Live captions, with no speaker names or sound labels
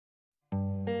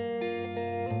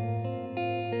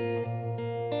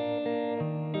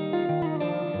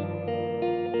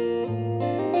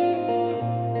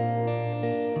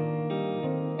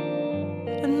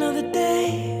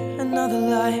another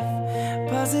life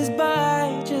passes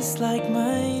by just like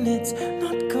mine. It's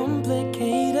not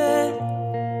complicated.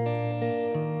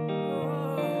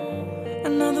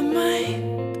 Another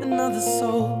mind, another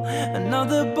soul,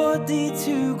 another body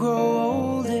to grow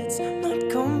old. It's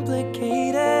not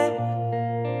complicated.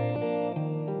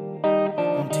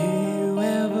 Do you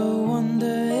ever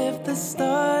wonder if the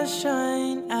stars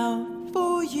shine out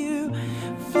for you?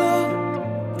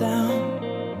 Float down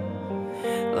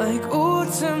like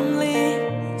autumn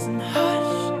leaves and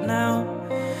hush now.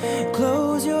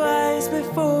 Close your eyes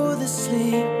before the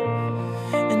sleep,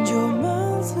 and you're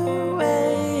miles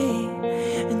away.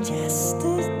 And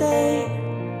yesterday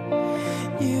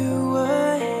you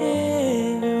were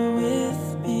here with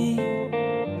me.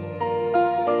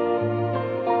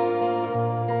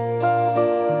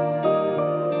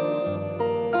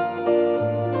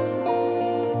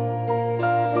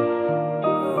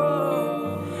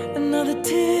 Another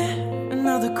tear,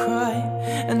 another cry,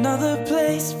 another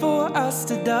place for us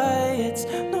to die. It's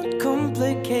not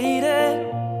complicated.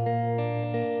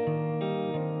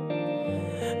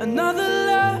 Another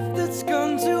love that's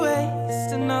gone to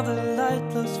waste, another light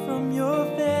lost from your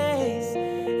face.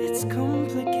 It's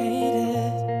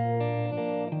complicated.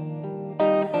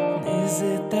 And is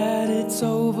it that it's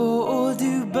over, or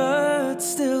do birds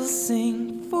still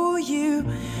sing for you?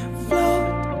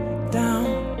 Float down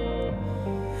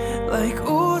like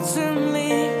autumn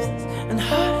leaves and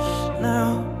hush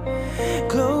now.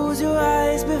 Close your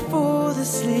eyes before the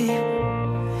sleep,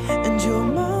 and you're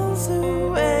miles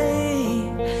away.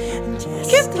 And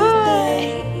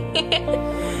yesterday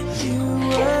you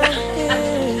were here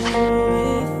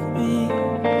with me.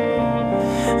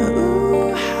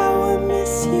 Ooh, how I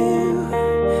miss you.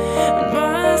 And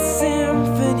my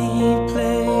symphony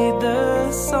played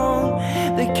the song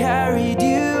that carried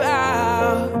you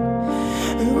out.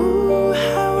 Ooh,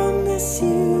 how I miss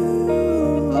you.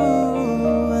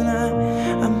 And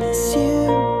I miss you,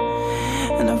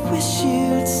 and I wish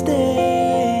you'd stay.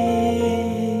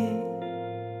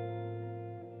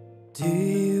 Do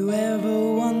you ever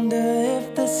wonder if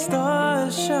the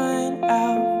stars shine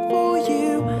out for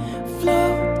you?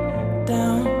 Float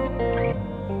down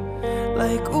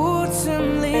like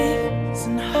autumn leaves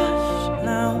and hush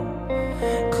now.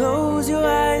 Close your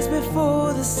eyes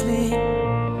before the sleep,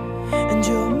 and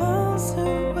you're miles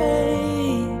away.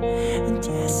 And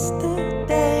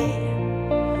yesterday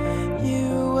you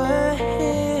were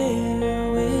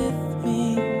here with me.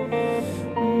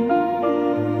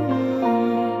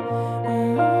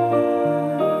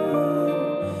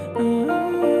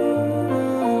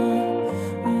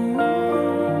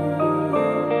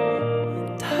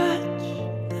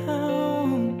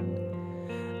 Touchdown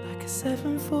like a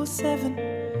 747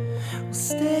 will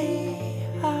stay